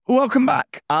Welcome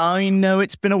back. I know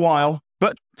it's been a while,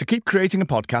 but to keep creating a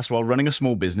podcast while running a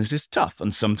small business is tough,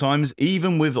 and sometimes,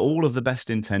 even with all of the best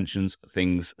intentions,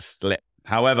 things slip.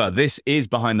 However, this is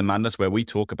Behind the Madness, where we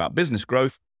talk about business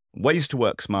growth, ways to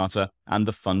work smarter, and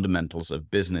the fundamentals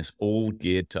of business, all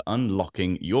geared to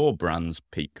unlocking your brand's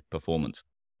peak performance.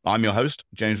 I'm your host,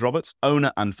 James Roberts,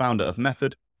 owner and founder of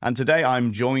Method, and today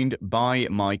I'm joined by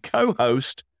my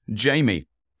co-host, Jamie.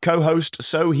 Co-host,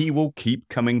 so he will keep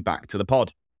coming back to the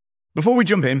pod. Before we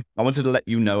jump in, I wanted to let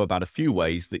you know about a few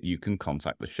ways that you can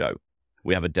contact the show.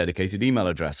 We have a dedicated email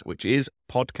address, which is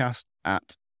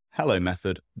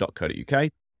podcast@hellomethod.co.uk,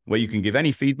 where you can give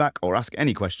any feedback or ask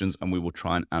any questions, and we will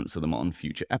try and answer them on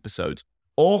future episodes.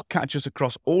 Or catch us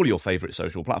across all your favorite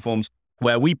social platforms,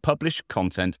 where we publish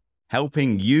content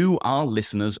helping you, our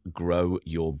listeners, grow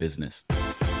your business.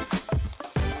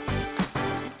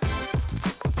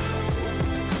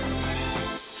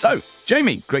 So,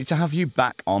 Jamie, great to have you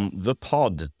back on the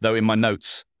pod. Though in my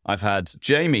notes, I've had,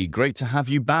 Jamie, great to have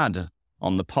you bad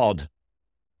on the pod.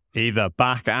 Either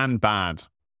back and bad.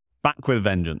 Back with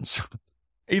vengeance.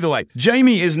 Either way,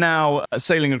 Jamie is now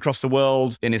sailing across the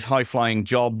world in his high-flying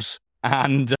jobs,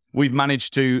 and we've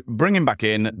managed to bring him back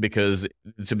in because,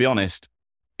 to be honest,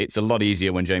 it's a lot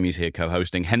easier when Jamie's here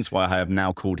co-hosting, hence why I have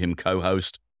now called him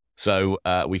co-host, so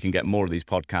we can get more of these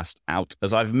podcasts out,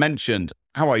 as I've mentioned.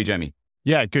 How are you, Jamie?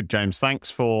 Yeah, good, James.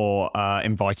 Thanks for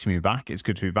inviting me back. It's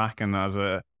good to be back. And as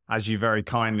you very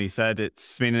kindly said,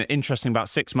 it's been an interesting about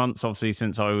 6 months, obviously,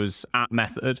 since I was at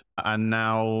Method, and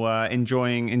now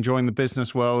enjoying the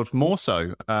business world more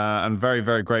so. I'm very,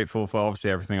 very grateful for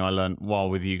obviously everything I learned while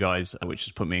with you guys, which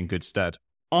has put me in good stead.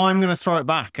 I'm going to throw it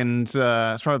back and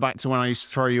throw it back to when I used to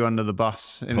throw you under the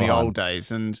bus in the old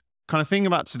days. And kind of thinking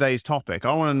about today's topic,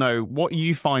 I want to know what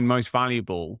you find most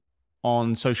valuable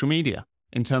on social media.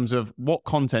 In terms of what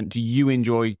content do you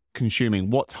enjoy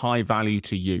consuming? What's high value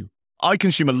to you? I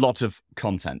consume a lot of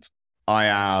content. I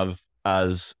have,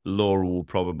 as Laura will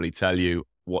probably tell you,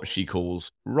 what she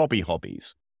calls Robbie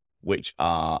hobbies, which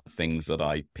are things that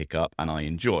I pick up and I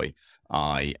enjoy.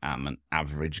 I am an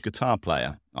average guitar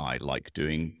player. I like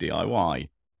doing DIY.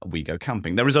 We go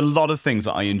camping. There is a lot of things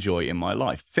that I enjoy in my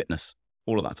life. Fitness,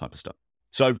 all of that type of stuff.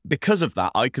 So because of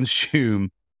that, I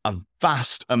consume a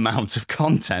vast amount of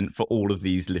content for all of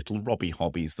these little Robbie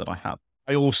hobbies that I have.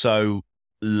 I also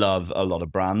love a lot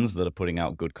of brands that are putting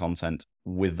out good content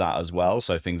with that as well.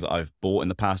 So things that I've bought in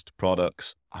the past,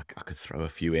 products, I could throw a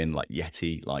few in, like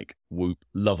Yeti, like Whoop.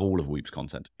 Love all of Whoop's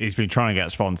content. He's been trying to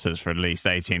get sponsors for at least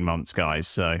 18 months, guys.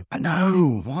 So I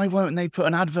know. Why won't they put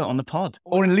an advert on the pod?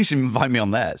 Or at least invite me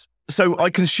on theirs? So I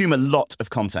consume a lot of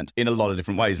content in a lot of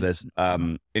different ways. There's,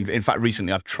 in fact,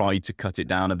 recently I've tried to cut it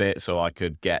down a bit so I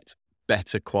could get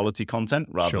better quality content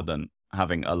rather than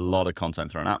having a lot of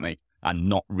content thrown at me and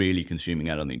not really consuming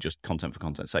anything, just content for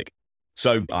content's sake.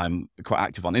 So I'm quite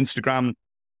active on Instagram,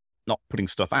 not putting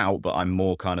stuff out, but I'm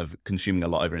more kind of consuming a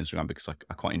lot over Instagram because I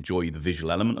quite enjoy the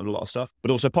visual element of a lot of stuff,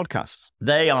 but also podcasts.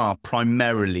 They are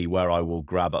primarily where I will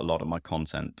grab a lot of my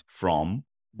content from.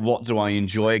 What do I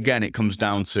enjoy? Again, it comes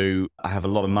down to, I have a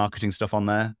lot of marketing stuff on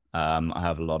there. I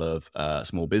have a lot of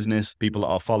small business people that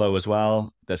I'll follow as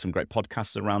well. There's some great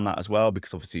podcasts around that as well,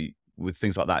 because obviously with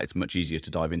things like that, it's much easier to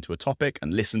dive into a topic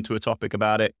and listen to a topic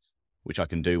about it, which I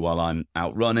can do while I'm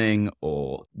out running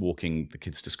or walking the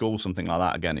kids to school, something like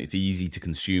that. Again, it's easy to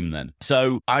consume then.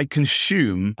 So I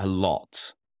consume a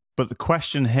lot. But the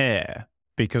question here,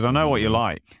 because I know what you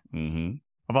like, Mm-hmm.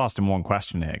 I've asked him one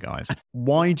question here, guys.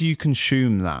 Why do you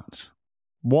consume that?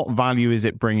 What value is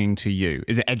it bringing to you?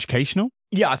 Is it educational?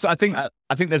 Yeah, so I think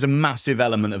there's a massive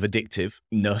element of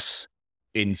addictiveness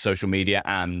in social media,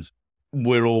 and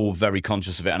we're all very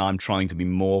conscious of it. And I'm trying to be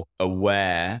more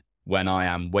aware when I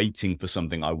am waiting for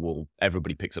something.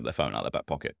 Everybody picks up their phone out of their back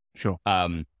pocket. Sure.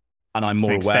 And I'm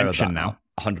more aware of that now.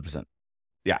 100%.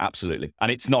 Yeah, absolutely.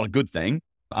 And it's not a good thing.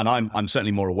 And I'm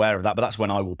certainly more aware of that, but that's when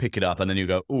I will pick it up and then you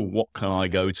go, oh, what can I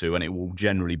go to? And it will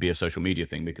generally be a social media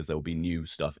thing because there will be new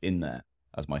stuff in there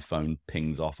as my phone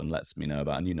pings off and lets me know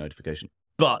about a new notification.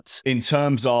 But in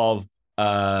terms of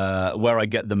where I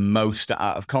get the most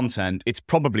out of content, it's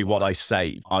probably what I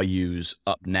save. I use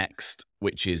Up Next,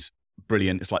 which is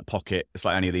brilliant. It's like Pocket. It's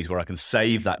like any of these where I can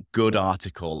save that good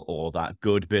article or that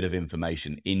good bit of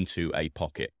information into a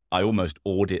pocket. I almost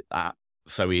audit that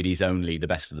so it is only the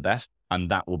best of the best. And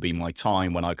that will be my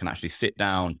time when I can actually sit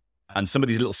down and some of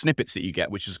these little snippets that you get,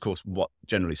 which is, of course, what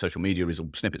generally social media is, all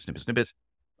snippets.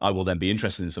 I will then be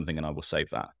interested in something and I will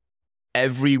save that.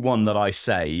 Every one that I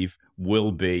save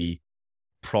will be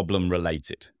problem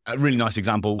related. A really nice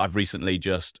example, I've recently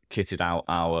just kitted out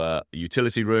our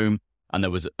utility room. And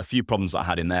there was a few problems that I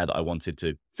had in there that I wanted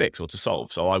to fix or to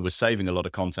solve. So I was saving a lot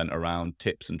of content around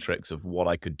tips and tricks of what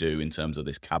I could do in terms of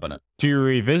this cabinet. Do you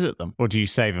revisit them or do you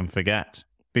save and forget?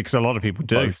 Because a lot of people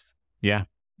do. Both. Yeah.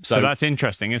 So that's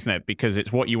interesting, isn't it? Because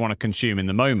it's what you want to consume in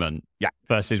the moment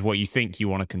versus what you think you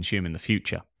want to consume in the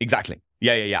future. Exactly.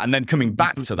 Yeah. And then coming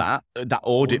back to that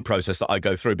audit process that I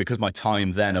go through, because my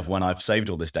time then of when I've saved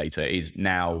all this data is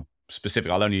now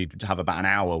specific. I'll only have about an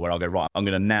hour where I'll go, right,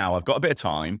 I've got a bit of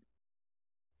time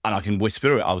and I can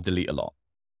whisper it, I'll delete a lot.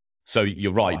 So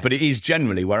you're right. But it is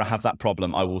generally where I have that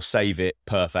problem, I will save it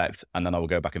perfect and then I will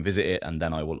go back and visit it and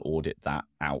then I will audit that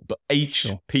out. But each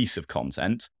piece of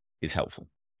content is helpful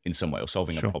in some way or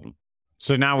solving a problem.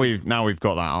 So now we've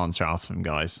got that answer out of them,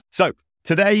 guys. So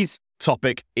today's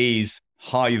topic is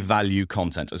high value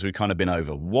content, as we've kind of been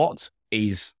over. What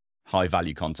is high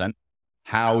value content?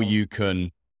 How you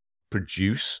can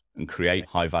produce and create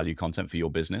high value content for your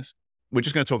business. We're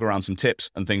just going to talk around some tips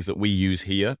and things that we use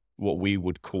here, what we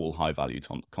would call high value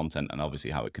content, and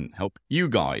obviously how it can help you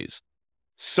guys.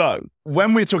 So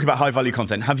when we're talking about high value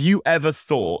content, have you ever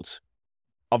thought,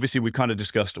 obviously we've kind of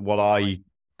discussed what I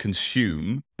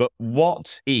consume, but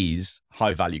what is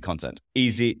high value content?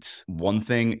 Is it one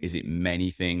thing? Is it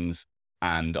many things?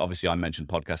 And obviously I mentioned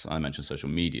podcasts and I mentioned social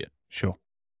media. Sure.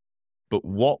 But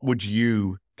what would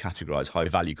you categorize high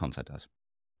value content as?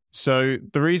 So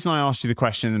the reason I asked you the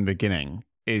question in the beginning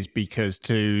is because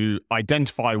to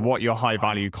identify what your high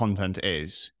value content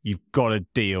is, you've got to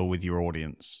deal with your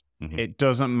audience. Mm-hmm. It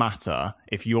doesn't matter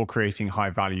if you're creating high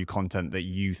value content that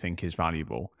you think is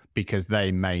valuable, because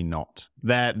they may not.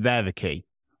 They're the key.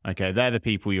 Okay, they're the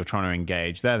people you're trying to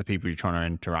engage. They're the people you're trying to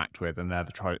interact with, and they're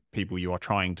the people you are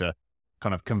trying to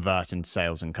kind of convert into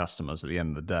sales and customers at the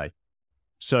end of the day.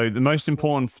 So the most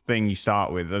important thing you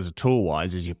start with as a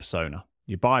tool-wise is your persona.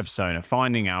 Your buyer persona,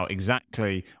 finding out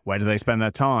exactly where do they spend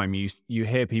their time. You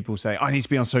hear people say, I need to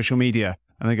be on social media.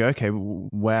 And they go, okay,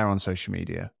 where on social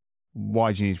media?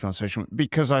 Why do you need to be on social media?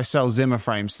 Because I sell Zimmer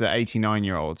frames to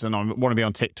 89-year-olds and I want to be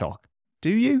on TikTok. Do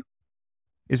you?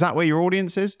 Is that where your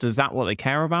audience is? Does that what they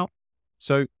care about?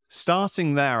 So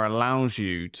starting there allows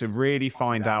you to really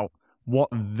find out what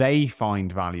they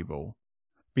find valuable.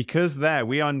 Because there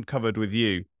we uncovered with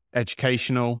you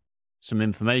educational, some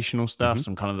informational stuff,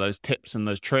 some kind of those tips and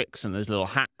those tricks and those little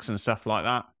hacks and stuff like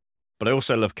that. But I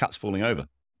also love cats falling over.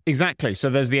 Exactly. So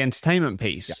there's the entertainment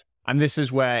piece. Yeah. And this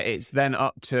is where it's then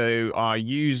up to our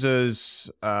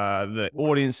users, the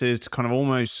audiences to kind of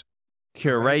almost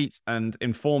curate and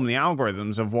inform the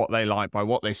algorithms of what they like by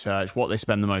what they search, what they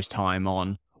spend the most time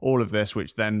on, all of this,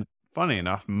 which then, funny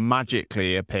enough,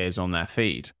 magically appears on their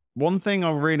feed. One thing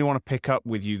I really want to pick up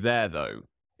with you there, though,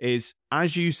 is,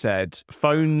 as you said,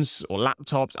 phones or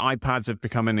laptops, iPads have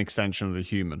become an extension of the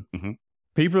human. Mm-hmm.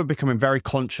 People are becoming very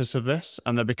conscious of this,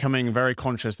 and they're becoming very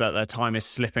conscious that their time is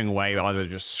slipping away, either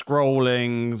just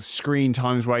scrolling, screen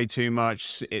time's way too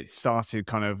much. It started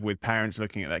kind of with parents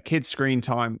looking at their kids' screen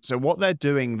time. So what they're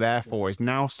doing, therefore, is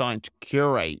now starting to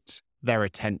curate their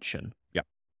attention. Yeah.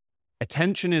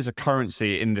 Attention is a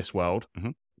currency in this world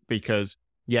because,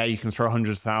 yeah, you can throw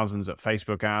hundreds of thousands at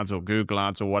Facebook ads or Google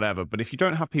ads or whatever, but if you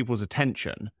don't have people's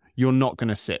attention, you're not going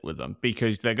to sit with them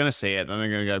because they're going to see it, then they're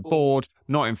going to go bored,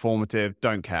 not informative,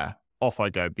 don't care. Off I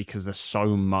go because there's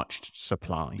so much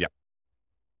supply. Yeah.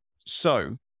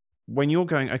 So when you're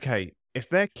going, okay, if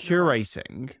they're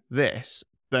curating this,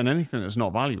 then anything that's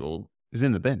not valuable is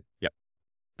in the bin. Yep.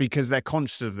 Because they're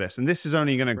conscious of this. And this is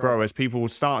only going to grow as people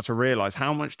start to realize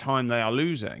how much time they are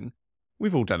losing.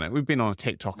 We've all done it. We've been on a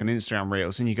TikTok and Instagram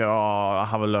Reels and you go, oh, I'll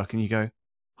have a look. And you go,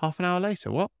 half an hour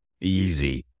later, what?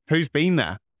 Easy. Who's been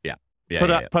there?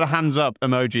 Yeah. Put a hands up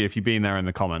emoji if you've been there in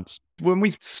the comments. When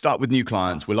we start with new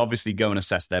clients, we'll obviously go and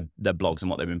assess their blogs and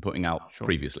what they've been putting out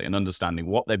previously and understanding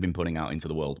what they've been putting out into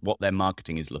the world, what their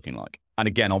marketing is looking like. And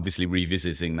again, obviously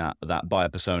revisiting that buyer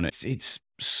persona. It's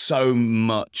so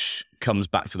much comes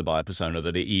back to the buyer persona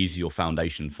that it is your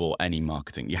foundation for any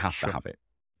marketing. You have to have it.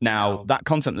 Now, that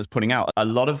content that's putting out, a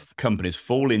lot of companies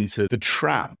fall into the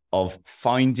trap of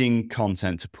finding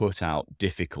content to put out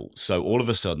difficult. So all of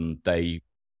a sudden they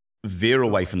veer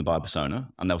away from the buyer persona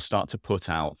and they'll start to put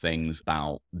out things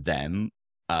about them,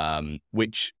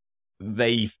 which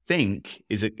they think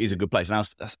is a good place. Now,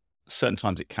 certain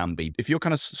times it can be. If you're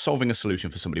kind of solving a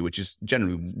solution for somebody, which is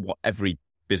generally what every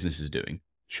business is doing.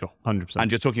 Sure, 100%.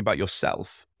 And you're talking about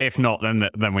yourself. If not,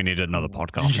 then we need another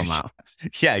podcast on that.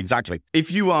 Yeah, exactly. If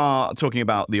you are talking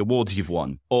about the awards you've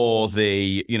won or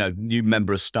the, new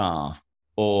member of staff,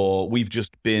 or we've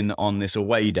just been on this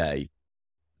away day,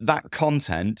 that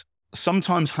content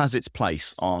sometimes has its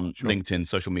place on LinkedIn,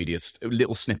 social media,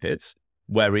 little snippets,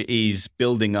 where it is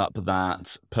building up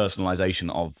that personalization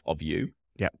of you.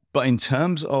 Yeah. But in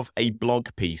terms of a blog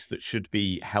piece that should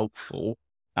be helpful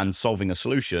and solving a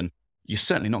solution, you're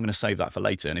certainly not going to save that for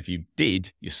later. And if you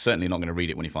did, you're certainly not going to read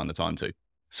it when you find the time to.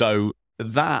 So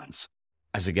that,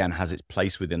 as again, has its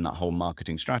place within that whole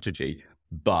marketing strategy,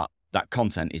 but that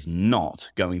content is not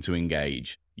going to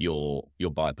engage your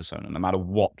buyer persona, no matter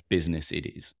what business it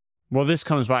is. Well, this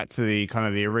comes back to the kind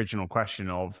of the original question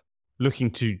of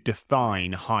looking to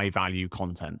define high value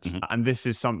content. Mm-hmm. And this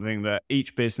is something that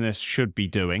each business should be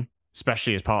doing,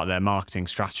 especially as part of their marketing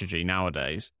strategy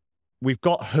nowadays. We've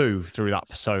got who through that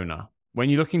persona. When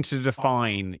you're looking to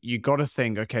define, you got to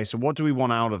think, okay, so what do we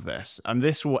want out of this? And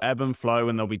this will ebb and flow,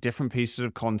 and there'll be different pieces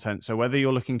of content. So whether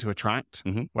you're looking to attract,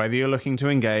 whether you're looking to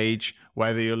engage,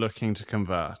 whether you're looking to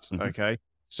convert, okay?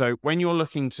 So when you're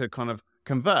looking to kind of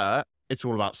convert, it's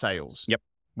all about sales. Yep.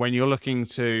 When you're looking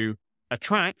to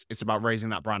attract, it's about raising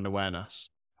that brand awareness.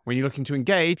 When you're looking to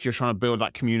engage, you're trying to build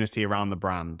that community around the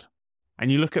brand. And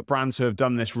you look at brands who have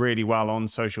done this really well on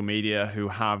social media, who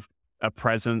have a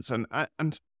presence,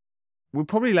 and we'll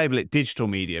probably label it digital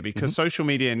media, because social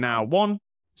media now, one,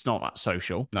 it's not that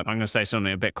social. No. I'm going to say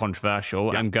something a bit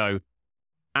controversial and go,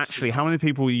 actually, how many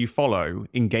people you follow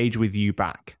engage with you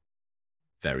back?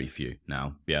 Very few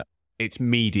now. Yeah. It's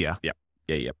media. Yeah.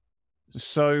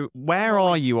 So where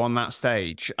are you on that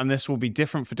stage? And this will be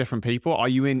different for different people. Are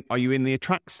you in the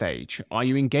attract stage? Are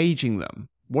you engaging them?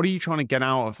 What are you trying to get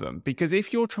out of them? Because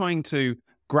if you're trying to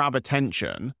grab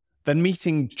attention, then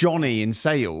meeting Johnny in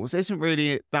sales isn't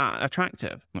really that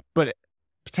attractive. But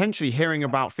potentially hearing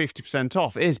about 50%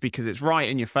 off is, because it's right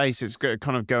in your face. It's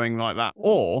kind of going like that.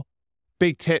 Or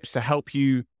big tips to help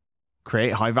you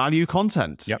create high value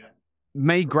content. Yep.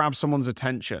 May grab someone's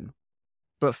attention.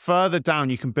 But further down,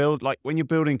 you can build, like when you're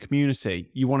building community,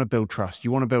 you want to build trust,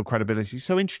 you want to build credibility.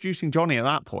 So introducing Johnny at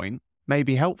that point may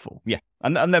be helpful. Yeah.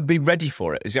 And they'll be ready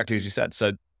for it, exactly as you said.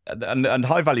 So, and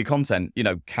high value content,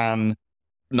 can,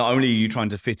 not only are you trying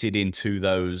to fit it into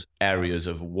those areas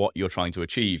of what you're trying to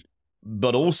achieve,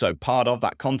 but also part of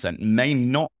that content may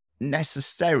not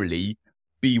necessarily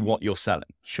be what you're selling.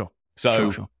 Sure.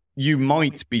 So sure. You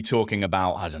might be talking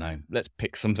about, I don't know, let's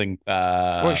pick something.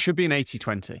 Well, it should be an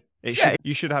 80-20.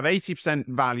 You should have 80%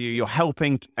 value. You're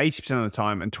helping 80% of the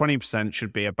time, and 20%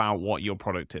 should be about what your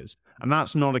product is. And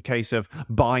that's not a case of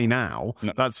buy now.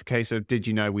 No. That's a case of, did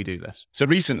you know we do this? So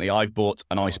recently I've bought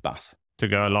an ice bath. To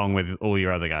go along with all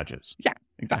your other gadgets. Yeah,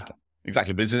 exactly.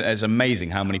 But it's amazing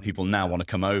how many people now want to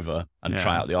come over and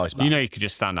try out the ice bath. You could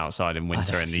just stand outside in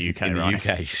winter in the UK, in right?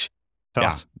 the UK.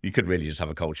 Yeah, you could really just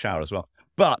have a cold shower as well.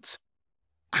 But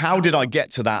how did I get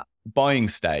to that buying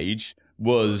stage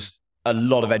was a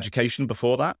lot of education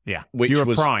before that. Yeah, which you were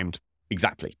was primed.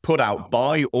 Exactly. Put out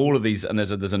by all of these, and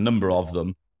there's a number of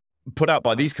them, put out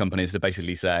by these companies that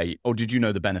basically say, oh, did you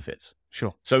know the benefits?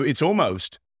 Sure. So it's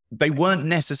almost, they weren't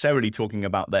necessarily talking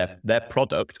about their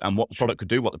product and what the product could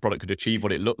do, what the product could achieve,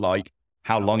 what it looked like,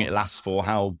 how long it lasts for,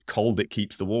 how cold it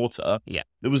keeps the water. Yeah.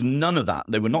 There was none of that.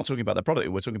 They were not talking about their product. They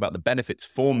were talking about the benefits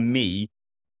for me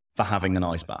for having an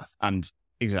ice bath. And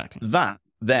exactly that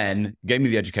then gave me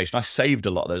the education. I saved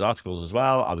a lot of those articles as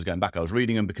well. I was going back, I was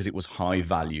reading them because it was high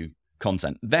value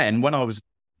content. Then when I was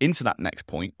into that next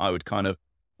point, I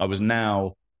was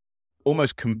now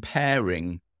almost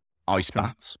comparing ice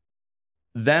baths.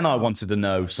 Then I wanted to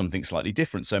know something slightly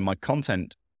different. So my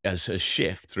content has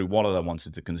shifted through what I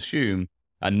wanted to consume.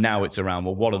 And now it's around,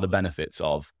 well, what are the benefits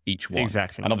of each one?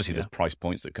 Exactly. And obviously there's price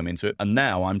points that come into it. And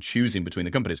now I'm choosing between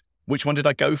the companies. Which one did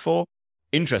I go for?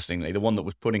 Interestingly, the one that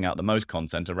was putting out the most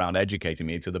content around educating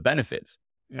me to the benefits.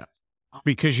 Yeah.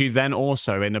 Because you then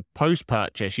also, in a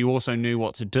post-purchase, you also knew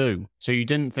what to do. So you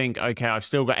didn't think, okay, I've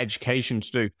still got education to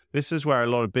do. This is where a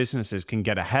lot of businesses can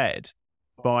get ahead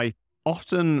by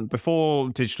often before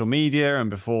digital media and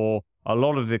before a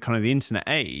lot of the kind of the internet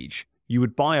age, you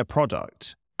would buy a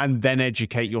product and then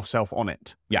educate yourself on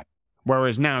it. Yeah.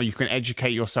 Whereas now you can educate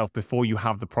yourself before you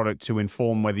have the product to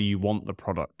inform whether you want the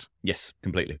product. Yes,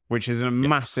 completely. Which is a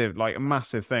massive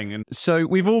thing. And so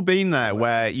we've all been there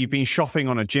where you've been shopping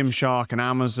on a Gymshark, an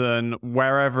Amazon,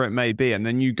 wherever it may be. And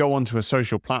then you go onto a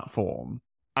social platform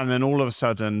and then all of a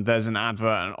sudden there's an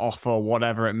advert, an offer,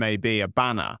 whatever it may be, a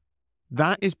banner.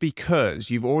 That is because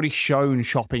you've already shown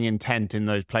shopping intent in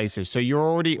those places. So you're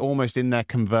already almost in their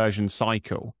conversion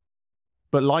cycle.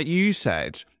 But like you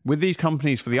said, with these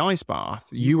companies for the ice bath,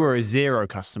 you were a zero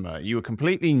customer. You were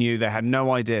completely new. They had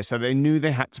no idea. So they knew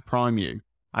they had to prime you.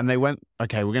 And they went,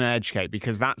 okay, we're going to educate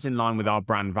because that's in line with our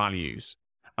brand values.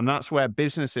 And that's where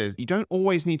businesses, you don't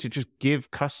always need to just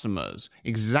give customers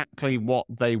exactly what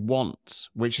they want,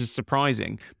 which is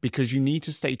surprising, because you need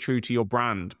to stay true to your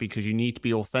brand, because you need to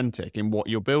be authentic in what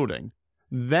you're building.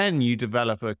 Then you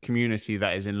develop a community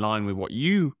that is in line with what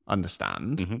you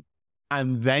understand,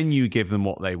 and then you give them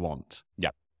what they want.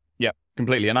 Yeah,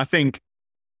 completely. And I think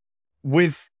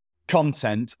with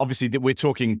content, obviously we're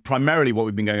talking primarily what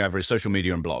we've been going over is social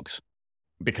media and blogs,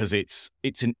 because it's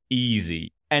an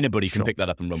easy, anybody can pick that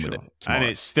up and run with it tomorrow. And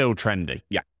it's still trendy.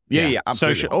 Yeah,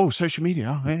 absolutely. Social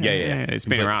media. Yeah. It's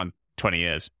been around 20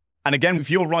 years. And again, if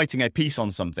you're writing a piece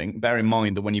on something, bear in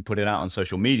mind that when you put it out on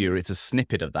social media, it's a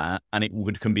snippet of that, and it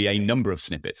can be a number of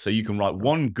snippets. So you can write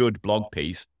one good blog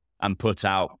piece and put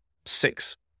out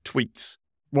 6 tweets.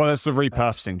 Well, that's the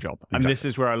repurposing job. Exactly. And this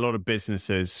is where a lot of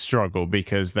businesses struggle,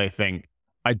 because they think,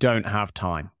 I don't have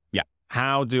time. Yeah.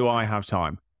 How do I have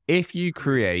time? If you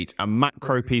create a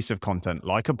macro piece of content,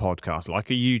 like a podcast,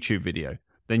 like a YouTube video,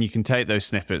 then you can take those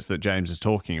snippets that James is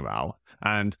talking about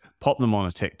and pop them on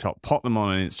a TikTok, pop them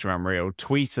on an Instagram reel,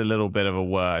 tweet a little bit of a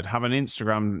word, have an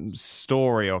Instagram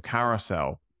story or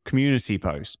carousel, community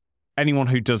post. Anyone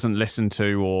who doesn't listen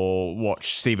to or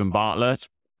watch Stephen Bartlett,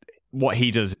 what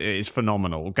he does is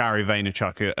phenomenal. Gary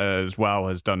Vaynerchuk as well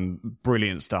has done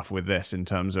brilliant stuff with this in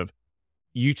terms of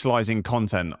utilizing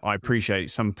content. I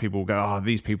appreciate some people go, oh,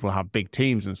 these people have big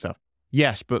teams and stuff.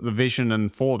 Yes, but the vision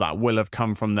and for that will have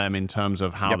come from them in terms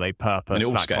of how they purpose and it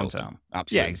all that scales content. down.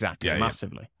 Absolutely. Yeah, exactly.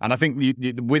 Massively. And I think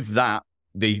with that,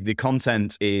 the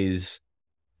content is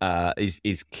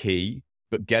key,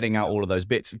 but getting out all of those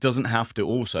bits, it doesn't have to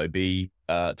also be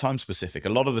time specific. A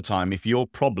lot of the time, if your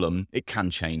problem, it can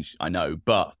change, I know,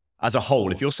 but as a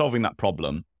whole, if you're solving that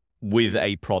problem with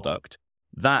a product,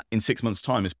 that in 6 months'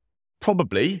 time is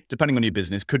probably, depending on your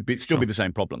business, could still be the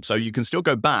same problem. So you can still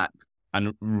go back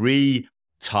and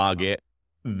re-target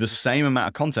the same amount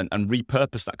of content and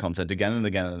repurpose that content again and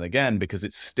again and again, because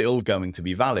it's still going to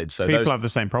be valid. So people have the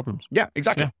same problems. Yeah,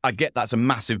 exactly. Yeah. I get that's a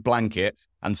massive blanket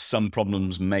and some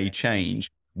problems may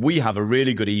change. We have a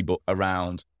really good ebook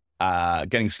around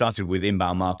getting started with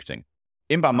inbound marketing.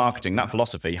 Inbound marketing, that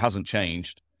philosophy hasn't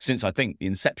changed since, I think, the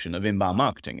inception of inbound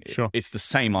marketing. It's the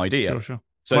same idea. Sure.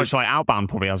 So much like outbound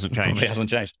probably hasn't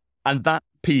changed. And that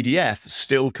PDF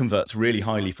still converts really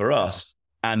highly for us.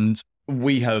 And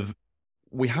we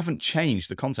haven't changed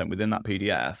the content within that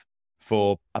PDF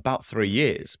for about 3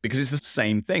 years, because it's the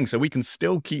same thing. So we can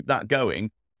still keep that going.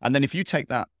 And then if you take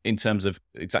that in terms of,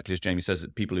 exactly as Jamie says,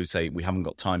 that people who say we haven't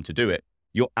got time to do it,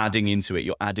 you're adding into it,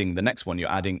 you're adding the next one,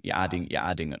 you're adding.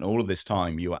 And all of this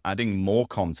time, you are adding more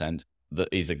content that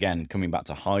is, again, coming back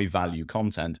to high value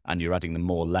content, and you're adding them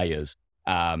more layers.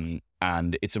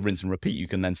 And it's a rinse and repeat. You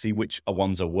can then see which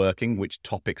ones are working, which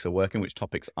topics are working, which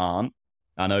topics aren't.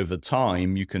 And over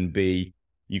time, you can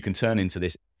turn into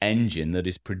this engine that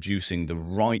is producing the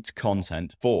right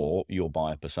content for your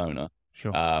buyer persona.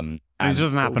 Sure. And it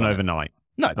doesn't happen overnight.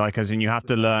 No. Like, as in, you have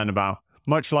to learn about,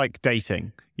 much like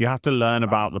dating, you have to learn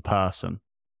about the person,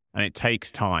 and it takes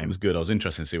time. It was good. I was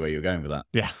interested to see where you were going with that.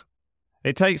 Yeah.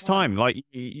 It takes time. Like,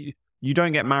 you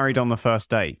don't get married on the first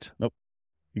date. Nope.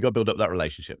 You got to build up that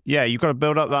relationship. Yeah, you've got to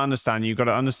build up that understanding. You've got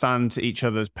to understand each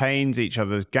other's pains, each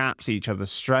other's gaps, each other's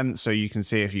strengths, so you can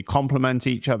see if you complement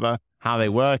each other, how they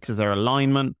work, is there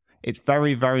alignment. It's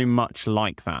very, very much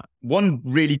like that. One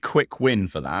really quick win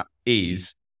for that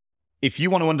is, if you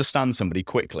want to understand somebody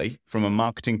quickly from a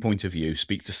marketing point of view,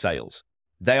 speak to sales.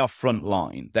 They are front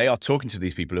line. They are talking to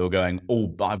these people who are going,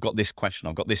 oh, I've got this question,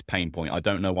 I've got this pain point, I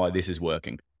don't know why this is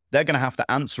working. They're going to have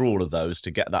to answer all of those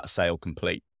to get that sale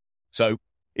complete. So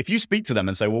if you speak to them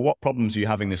and say, well, what problems are you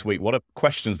having this week? What are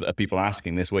questions that are people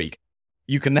asking this week?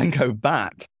 You can then go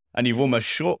back and you've almost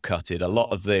shortcutted a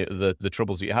lot of the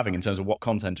troubles that you're having in terms of what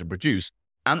content to produce.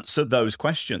 Answer those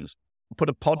questions. Put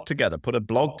a pod together, put a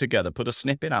blog together, put a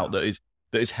snippet out that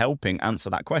is helping answer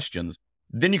that questions.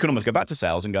 Then you can almost go back to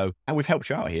sales and go, oh, we've helped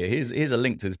you out here. Here's a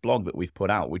link to this blog that we've put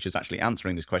out, which is actually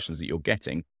answering these questions that you're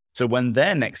getting. So when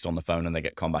they're next on the phone and they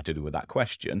get combated with that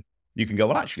question, you can go,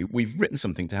 well, actually, we've written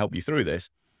something to help you through this.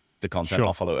 The content, Sure.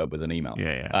 I'll follow it up with an email.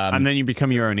 Yeah. And then you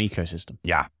become your own ecosystem.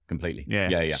 Yeah, completely.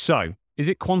 Yeah. So, is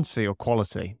it quantity or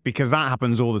quality? Because that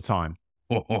happens all the time.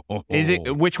 Is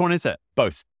it? Which one is it?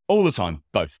 Both. All the time.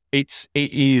 Both. It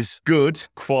is good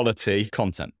quality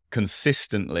content,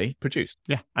 consistently produced.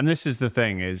 Yeah. And this is the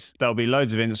thing, is there'll be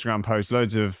loads of Instagram posts,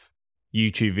 loads of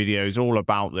YouTube videos all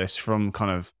about this from kind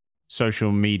of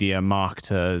social media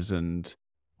marketers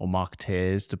or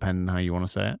marketeers, depending on how you want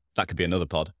to say it. That could be another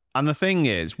pod. And the thing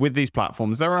is, with these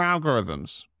platforms, there are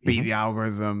algorithms. Beat the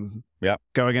algorithm. Yeah.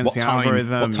 Go against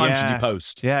algorithm. What time should you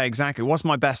post? Yeah, exactly. What's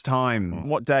my best time?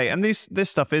 What day? And this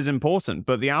stuff is important,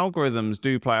 but the algorithms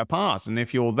do play a part. And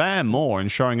if you're there more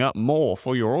and showing up more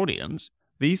for your audience,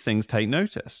 these things take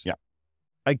notice. Yeah.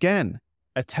 Again,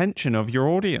 attention of your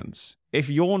audience. If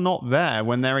you're not there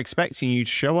when they're expecting you to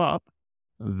show up,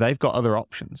 they've got other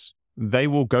options. They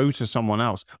will go to someone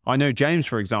else. I know James,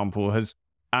 for example, has,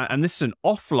 and this is an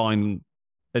offline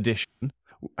edition,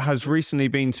 has recently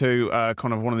been to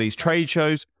kind of one of these trade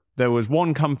shows. There was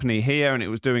one company here and it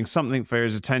was doing something for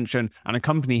his attention, and a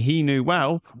company he knew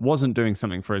well wasn't doing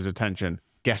something for his attention.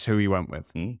 Guess who he went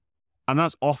with? And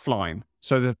that's offline.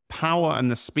 So the power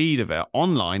and the speed of it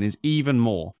online is even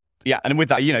more. Yeah, and with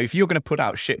that, if you're going to put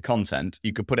out shit content,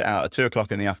 you could put it out at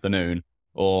 2:00 in the afternoon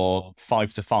or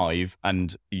 5 to 5,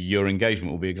 and your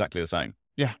engagement will be exactly the same.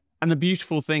 Yeah. And the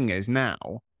beautiful thing is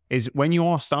now, is when you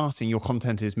are starting, your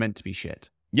content is meant to be shit.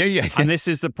 Yeah. And this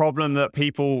is the problem that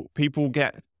people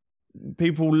get.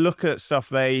 People look at stuff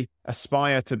they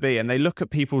aspire to be, and they look at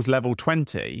people's level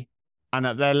 20, and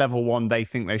at their level 1, they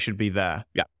think they should be there.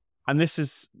 Yeah. And this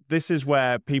is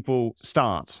where people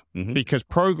start, because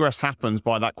progress happens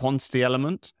by that quantity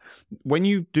element. When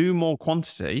you do more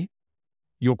quantity,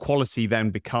 your quality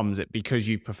then becomes it, because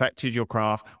you've perfected your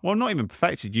craft. Well, not even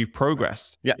perfected, you've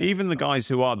progressed. Yeah. Even the guys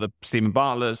who are the Stephen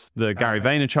Bartletts, the Gary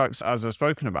Vaynerchuks, as I've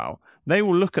spoken about, they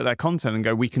will look at their content and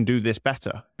go, we can do this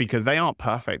better, because they aren't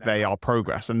perfect. They are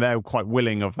progress, and they're quite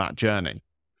willing of that journey.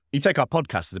 You take our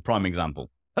podcast as a prime example.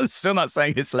 I'm still not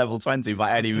saying it's level 20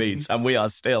 by any means, and we are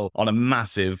still on a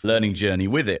massive learning journey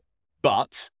with it.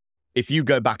 But if you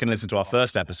go back and listen to our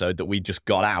first episode that we just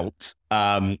got out,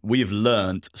 we have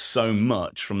learned so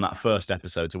much from that first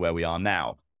episode to where we are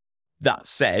now. That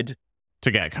said,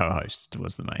 to get a co-host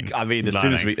was the main. I mean,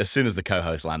 as soon as the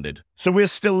co-host landed. So we're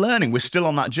still learning. We're still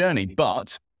on that journey,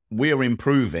 but we're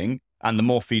improving. And the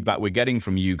more feedback we're getting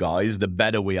from you guys, the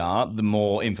better we are, the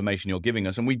more information you're giving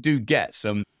us. And we do get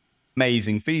some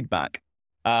amazing feedback.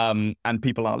 And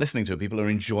people are listening to it. People are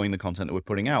enjoying the content that we're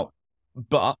putting out.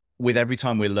 But with every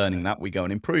time we're learning that, we go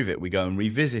and improve it. We go and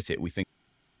revisit it. We think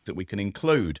that we can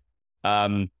include.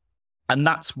 And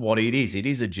that's what it is. It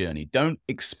is a journey. Don't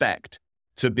expect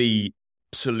to be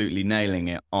absolutely nailing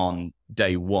it on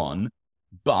day one.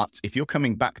 But if you're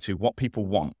coming back to what people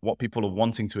want, what people are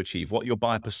wanting to achieve, what your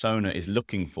buyer persona is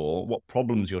looking for, what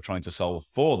problems you're trying to solve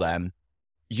for them,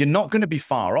 you're not going to be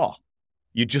far off.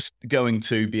 You're just going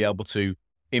to be able to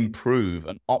improve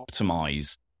and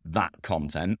optimize that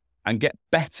content and get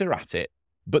better at it.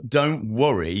 But don't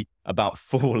worry about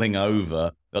falling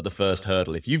over at the first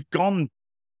hurdle. If you've gone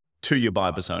to your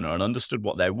buyer persona and understood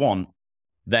what they want,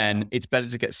 then it's better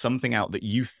to get something out that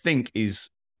you think is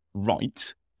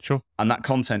right. Sure. And that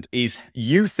content is,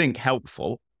 you think,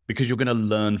 helpful, because you're going to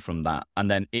learn from that. And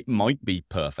then it might be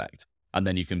perfect. And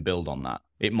then you can build on that.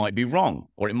 It might be wrong,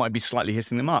 or it might be slightly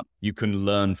hitting them up. You can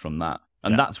learn from that.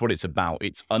 And that's what it's about.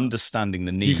 It's understanding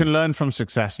the needs. You can learn from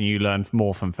success, and you learn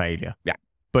more from failure. Yeah.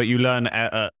 But you learn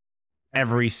at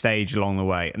every stage along the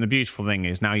way. And the beautiful thing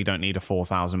is now you don't need a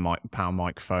 £4,000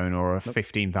 microphone or a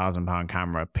 £15,000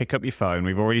 camera. Pick up your phone.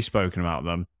 We've already spoken about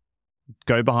them.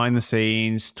 Go behind the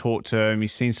scenes, talk to them.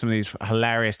 You've seen some of these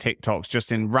hilarious TikToks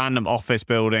just in random office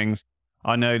buildings.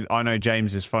 I know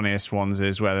James's funniest ones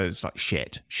is where it's like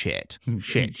shit.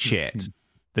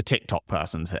 The TikTok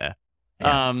person's here.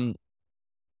 Yeah.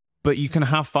 But you can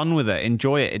have fun with it.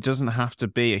 Enjoy it. It doesn't have to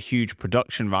be a huge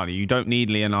production value. You don't need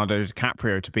Leonardo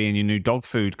DiCaprio to be in your new dog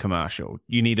food commercial.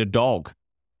 You need a dog.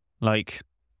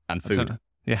 And food.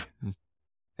 Yeah.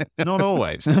 Not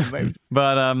always.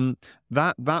 But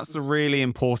that's the really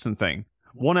important thing.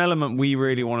 One element we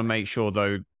really want to make sure,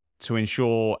 though, to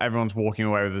ensure everyone's walking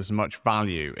away with as much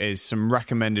value, is some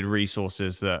recommended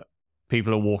resources that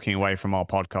people are walking away from our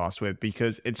podcast with,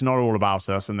 because it's not all about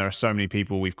us, and there are so many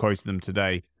people, we've quoted them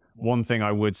today. One thing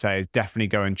I would say is definitely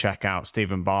go and check out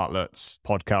Stephen Bartlett's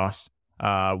podcast,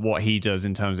 what he does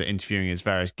in terms of interviewing his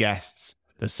various guests.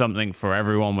 There's something for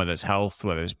everyone, whether it's health,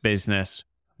 whether it's business,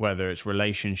 whether it's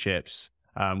relationships,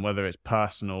 whether it's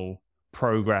personal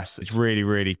progress. It's really,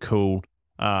 really cool.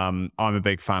 I'm a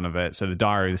big fan of it. So the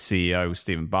Diary of the CEO with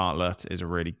Stephen Bartlett is a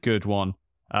really good one.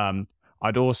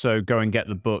 I'd also go and get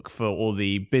the book for all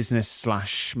the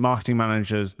business/marketing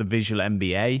managers, The Visual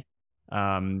MBA.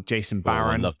 Jason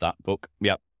Barron. I love that book.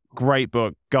 Yep. Great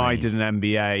book. Guy did an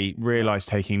MBA, realized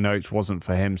taking notes wasn't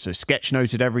for him, so sketch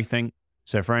noted everything.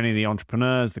 So for any of the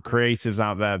entrepreneurs, the creatives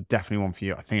out there, definitely one for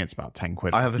you. I think it's about 10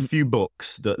 quid. I have a few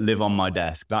books that live on my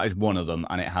desk. That is one of them.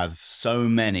 And it has so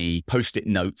many post-it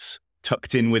notes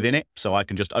tucked in within it, so I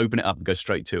can just open it up and go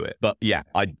straight to it. But yeah,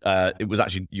 it was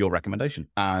actually your recommendation,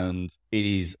 and it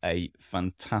is a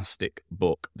fantastic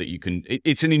book that you can.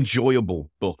 It's an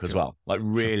enjoyable book as well, like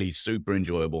really super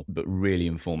enjoyable, but really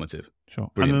informative.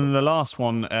 Sure. Brilliant And then the last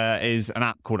one is an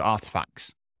app called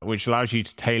Artifacts, which allows you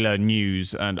to tailor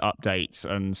news and updates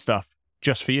and stuff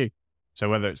just for you. So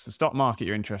whether it's the stock market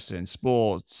you're interested in,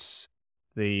 sports,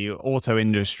 the auto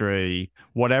industry,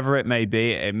 whatever it may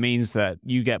be, it means that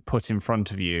you get put in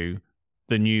front of you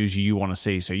the news you want to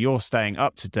see. So you're staying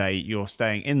up to date, you're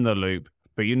staying in the loop,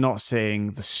 but you're not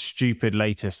seeing the stupid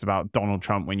latest about Donald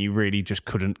Trump when you really just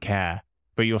couldn't care.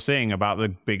 But you're seeing about the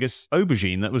biggest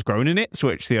aubergine that was grown in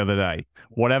Ipswich the other day.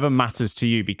 Whatever matters to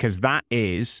you, because that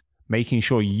is making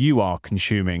sure you are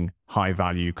consuming high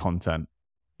value content.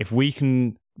 If we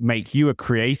can make you a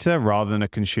creator rather than a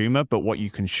consumer, but what you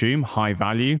consume high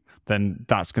value, then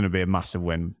that's going to be a massive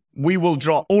win. We will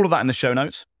drop all of that in the show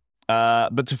notes.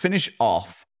 But to finish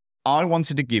off, I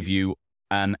wanted to give you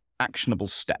an actionable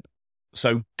step.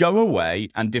 So go away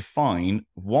and define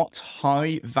what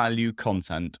high value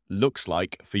content looks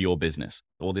like for your business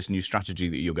or this new strategy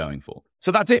that you're going for. So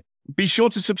that's it. Be sure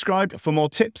to subscribe for more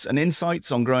tips and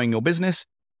insights on growing your business.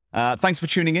 Thanks for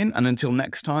tuning in, and until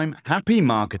next time, happy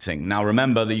marketing. Now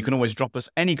remember that you can always drop us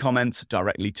any comments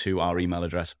directly to our email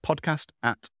address,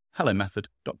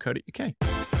 podcast@hellomethod.co.uk.